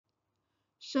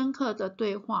深刻的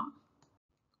对话。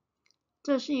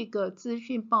这是一个资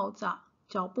讯爆炸、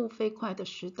脚步飞快的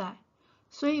时代，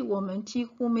所以我们几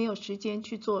乎没有时间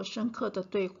去做深刻的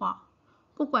对话。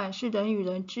不管是人与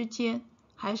人之间，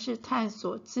还是探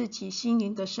索自己心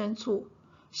灵的深处，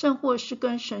甚或是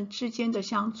跟神之间的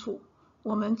相处，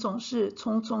我们总是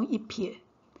匆匆一瞥。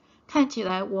看起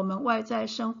来我们外在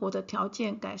生活的条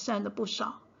件改善了不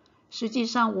少，实际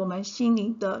上我们心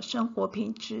灵的生活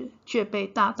品质却被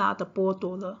大大的剥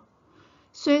夺了。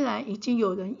虽然已经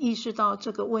有人意识到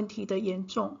这个问题的严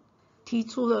重，提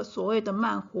出了所谓的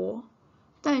慢活，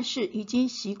但是已经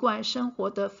习惯生活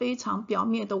的非常表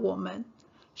面的我们，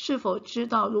是否知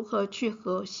道如何去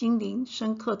和心灵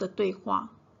深刻的对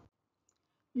话？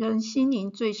人心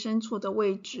灵最深处的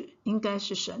位置应该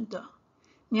是神的。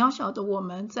渺小的我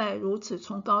们在如此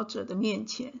崇高者的面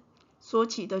前所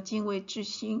起的敬畏之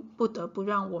心，不得不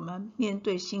让我们面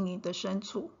对心灵的深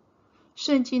处。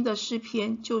圣经的诗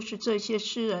篇就是这些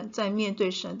诗人在面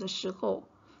对神的时候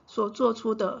所做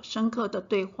出的深刻的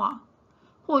对话。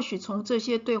或许从这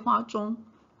些对话中，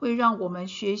会让我们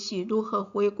学习如何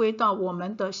回归到我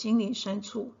们的心灵深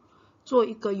处，做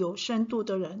一个有深度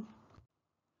的人。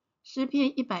诗篇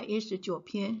119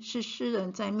篇是诗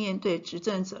人在面对执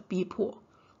政者逼迫，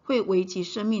会危及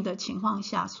生命的情况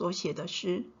下所写的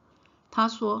诗。他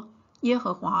说：耶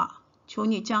和华，求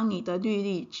你将你的律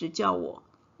例指教我，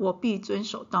我必遵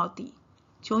守到底。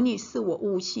求你赐我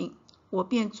悟性，我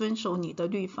便遵守你的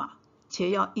律法，且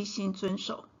要一心遵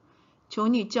守。求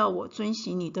你叫我遵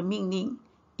行你的命令，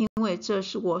因为这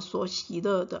是我所喜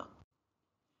乐的。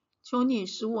求你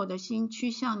使我的心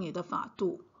趋向你的法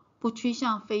度，不趋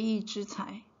向非义之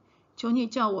财。求你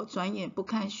叫我转眼不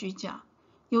看虚假，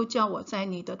又叫我在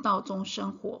你的道中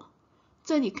生活。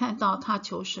这里看到他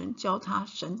求神教他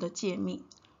神的诫命，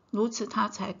如此他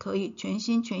才可以全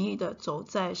心全意地走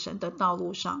在神的道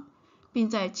路上，并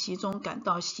在其中感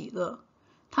到喜乐。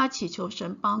他祈求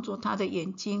神帮助他的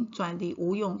眼睛转离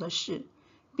无用的事，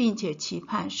并且期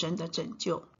盼神的拯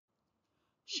救。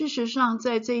事实上，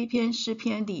在这一篇诗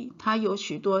篇里，他有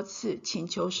许多次请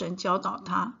求神教导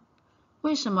他。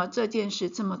为什么这件事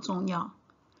这么重要？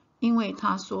因为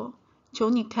他说：求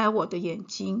你开我的眼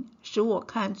睛，使我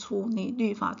看出你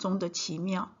律法中的奇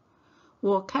妙。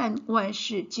我看万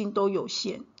事尽都有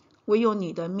限，唯有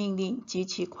你的命令极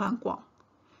其宽广。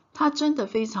他真的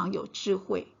非常有智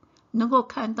慧，能够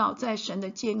看到在神的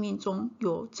诫命中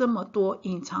有这么多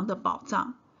隐藏的宝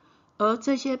藏，而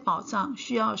这些宝藏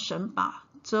需要神把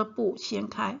遮布掀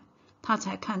开，他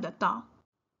才看得到。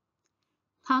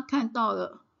他看到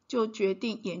了，就决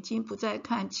定眼睛不再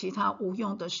看其他无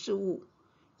用的事物，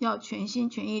要全心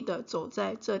全意地走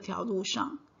在这条路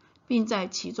上，并在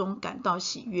其中感到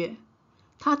喜悦。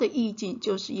他的意境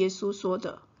就是耶稣说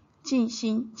的：尽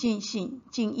心、尽性、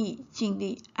尽意、尽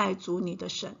力爱主你的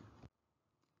神。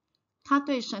他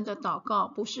对神的祷告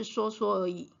不是说说而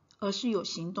已，而是有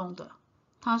行动的。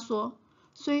他说：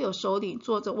虽有首领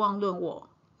坐着妄论我，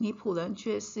你仆人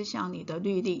却思想你的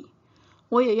律例，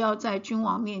我也要在君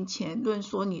王面前论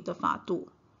说你的法度，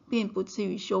便不至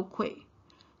于羞愧。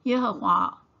耶和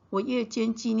华，我夜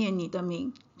间纪念你的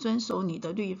名，遵守你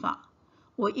的律法。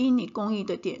我因你公义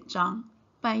的典章，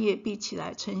半夜必起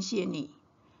来称谢你。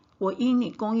我因你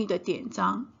公义的典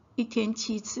章，一天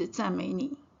7次赞美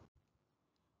你。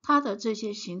他的这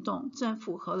些行动正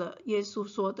符合了耶稣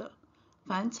说的：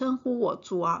凡称呼我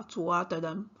主啊主啊的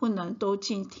人，不能都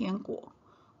进天国，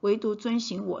唯独遵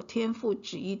行我天父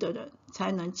旨意的人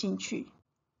才能进去。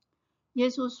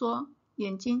耶稣说：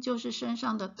眼睛就是身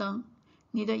上的灯，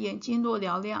你的眼睛若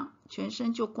嘹亮，全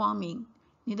身就光明；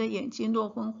你的眼睛若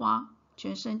昏花，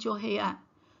全身就黑暗。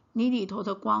你里头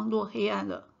的光若黑暗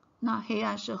了，那黑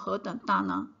暗是何等大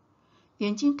呢？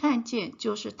眼睛看见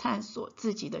就是探索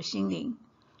自己的心灵，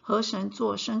和神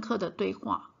做深刻的对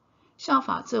话。效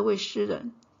法这位诗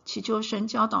人，祈求神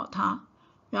教导他，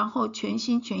然后全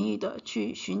心全意地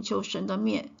去寻求神的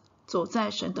面，走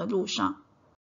在神的路上。